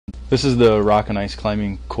This is the rock and ice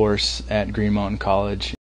climbing course at Green Mountain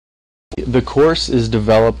College. The course is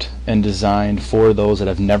developed and designed for those that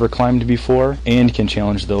have never climbed before and can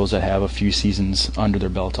challenge those that have a few seasons under their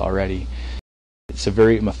belt already. It's a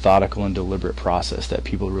very methodical and deliberate process that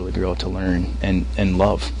people really grow to learn and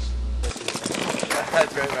love.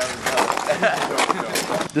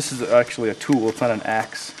 This is actually a tool. It's not an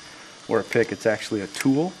axe or a pick. It's actually a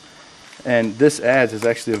tool. And this adze is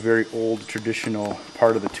actually a very old traditional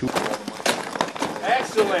part of the tool.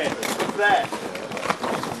 Excellent. What's that?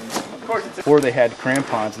 Of course it's Before they had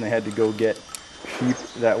crampons and they had to go get sheep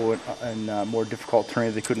that would in more difficult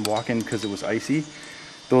terrains they couldn't walk in because it was icy.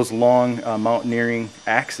 Those long mountaineering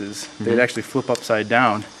axes, they'd actually flip upside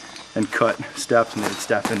down and cut steps, and they would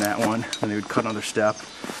step in that one, and they would cut another step.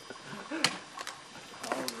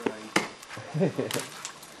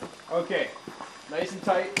 okay. Nice and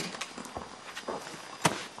tight.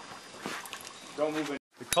 Don't move it.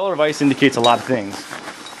 The color of ice indicates a lot of things.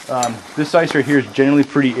 This ice right here is generally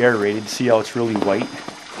pretty aerated. See how it's really white?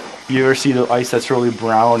 You ever see the ice that's really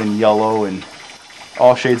brown and yellow and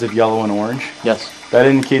all shades of yellow and orange? Yes. That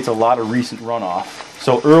indicates a lot of recent runoff.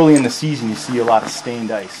 So early in the season you see a lot of stained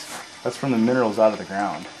ice. That's from the minerals out of the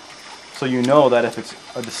ground. So you know that if it's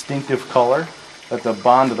a distinctive color, that the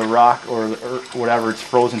bond of the rock or whatever it's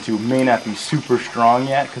frozen to may not be super strong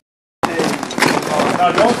yet.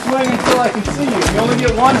 Now don't swing until I can see you. You only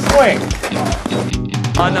get one swing.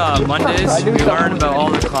 On Mondays, we learn about all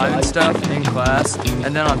the climbing stuff in class,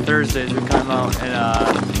 and then on Thursdays we come out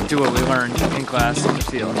and do what we learned in class in the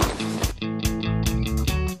field.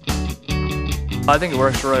 I think it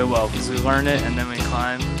works really well because we learn it and then we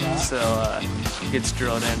climb, so it gets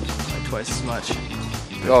drilled in like twice as much.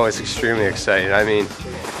 Oh, it's extremely exciting. I mean,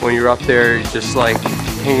 when you're up there, you're just like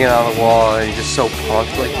hanging on the wall and you're just so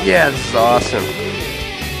pumped, like, yeah, this is awesome.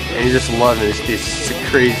 And you just love it. It's just a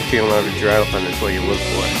crazy feeling of adrenaline. That's what you live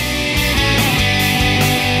for.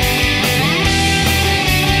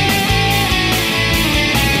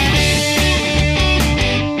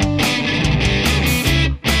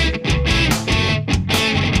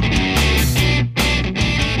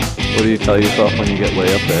 What do you tell yourself when you get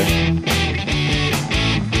way up there?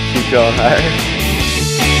 Keep going higher.